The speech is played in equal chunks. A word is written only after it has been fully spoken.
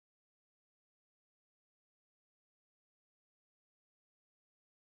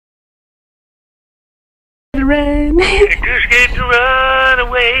to run. Too scared to run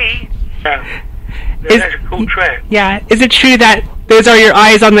away. Yeah. That's a cool track. Yeah. Is it true that those are your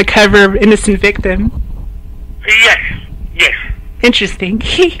eyes on the cover of Innocent Victim? Yes. Interesting.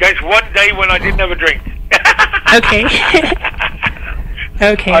 That's one day when I didn't have a drink. Okay.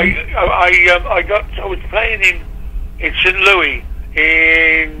 Okay. I was playing in St. Louis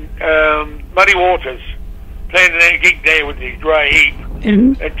in Muddy Waters, playing a gig there with the Uriah Heep,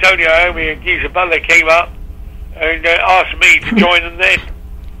 and Tony Iommi and Geezer Butler came up and asked me to join them then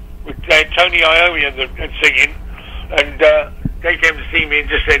with Tony Iommi and singing, and they came to see me and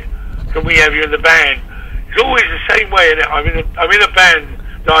just said, "Can we have you in the band?" It's always the same way. I'm in a band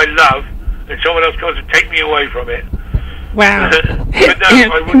that I love, and someone else comes to take me away from it. Wow. But no,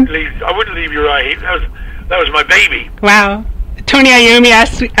 I wouldn't leave Uriah Heep. That was my baby. Wow. Tony Iommi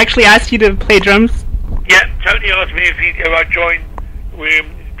actually asked you to play drums? Yeah, Tony asked me if I'd join with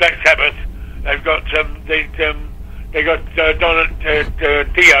Black Sabbath. They've got they got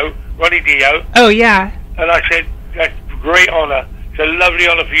Dio, Ronnie Dio. Oh yeah. And I said, that's a great honour. It's a lovely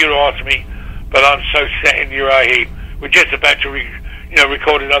honour for you to ask me, but I'm so set in Uriah Heep. We're just about to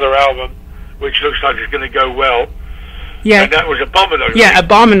record another album, which looks like it's going to go well. Yeah. And that was Abominog. Yeah,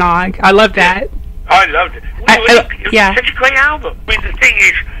 Abominog. I love that. I loved it. It was such a great album. I mean, the thing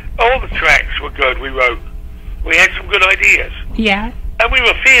is, all the tracks were good we wrote. We had some good ideas. Yeah. And we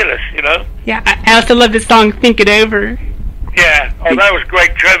were fearless, you know? Yeah, I also love the song Think It Over. Yeah. Oh, that was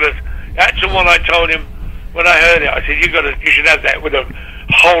great. Trevor's. That's the one I told him when I heard it. I said, you should have that with a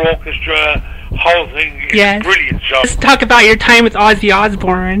whole orchestra, whole thing. It's a brilliant song. Let's talk about your time with Ozzy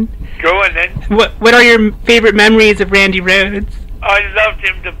Osbourne. Go on then. What are your favorite memories of Randy Rhoads? I loved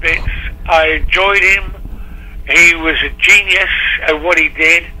him to bits. I enjoyed him. He was a genius at what he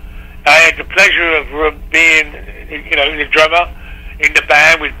did. I had the pleasure of being, the drummer in the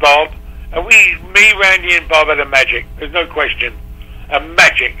band with Bob. And me, Randy, and Bob had a magic. There's no question. A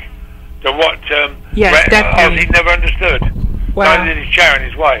magic to what definitely. Ozzy never understood. Wow. Neither did Sharon,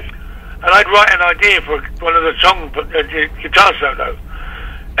 his wife. And I'd write an idea for one of the songs, guitar solo.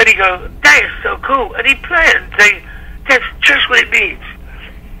 And he'd go, that is so cool. And he'd play it and say, that's just what it means.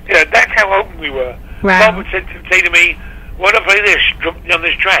 That's how open we were. Wow. Bob would say to me, why don't I play this on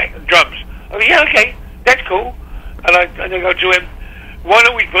this track, drums? I go, yeah, okay, that's cool. And I go to him, why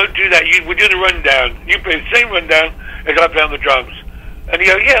don't we do that? We'll do the rundown. You play the same rundown as I play on the drums. And he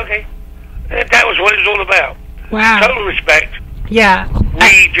goes, yeah, okay. And that was what it was all about. Wow. Total respect. Yeah.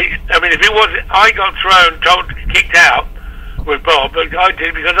 If it wasn't, I got kicked out with Bob, but I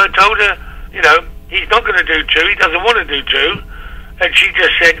did because I told her, he's not going to do two, he doesn't want to do two, and she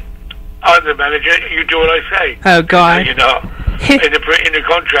just said, I'm the manager, you do what I say. Oh, God. In the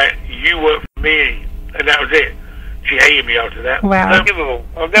contract, you work for me, and that was it. She hated me after that. Wow. Unforgivable.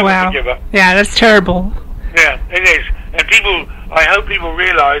 I'll never forgive her. Yeah, that's terrible. Yeah, it is. And I hope people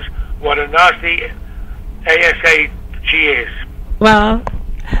realise what a nasty ASA she is. Well,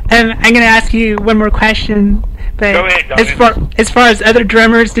 I'm going to ask you one more question. But go ahead, darling. As far as other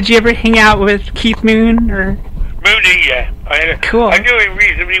drummers, did you ever hang out with Keith Moon or? Mooney, yeah. Cool. I knew him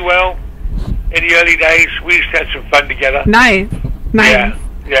reasonably well in the early days. We used to have some fun together. Nice. Yeah.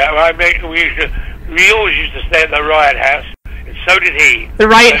 We always used to stay at the Riot House, and so did he. The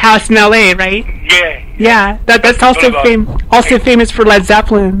Riot House in L.A., right? Yeah. Yeah. That's also famous for Led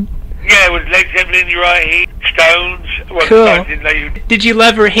Zeppelin. Yeah, it was Led Zeppelin, Uriah Heep, Stones. Cool. Did you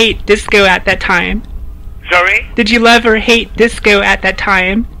love or hate disco at that time? Sorry? Did you love or hate disco at that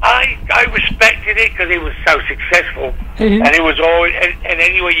time? I respected it because it was so successful. Mm-hmm. And it was always, and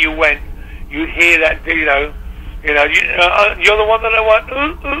anywhere you went, you'd hear that, you're the one that I want,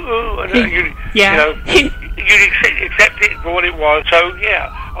 ooh, ooh, ooh. And you'd accept it for what it was. So,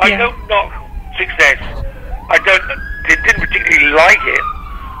 I don't knock success. Didn't particularly like it,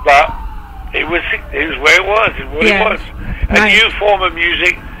 but it was where it was and what it was. A new form of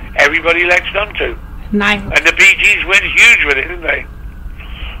music everybody latched onto. Nice. And the Bee Gees went huge with it, didn't they?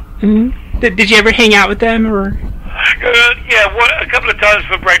 Mm-hmm. Did you ever hang out with them, or? A couple of times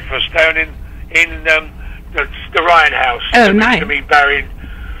for breakfast down in the Riot House. Oh, nice. To meet Barry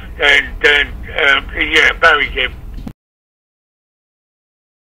and Barry came.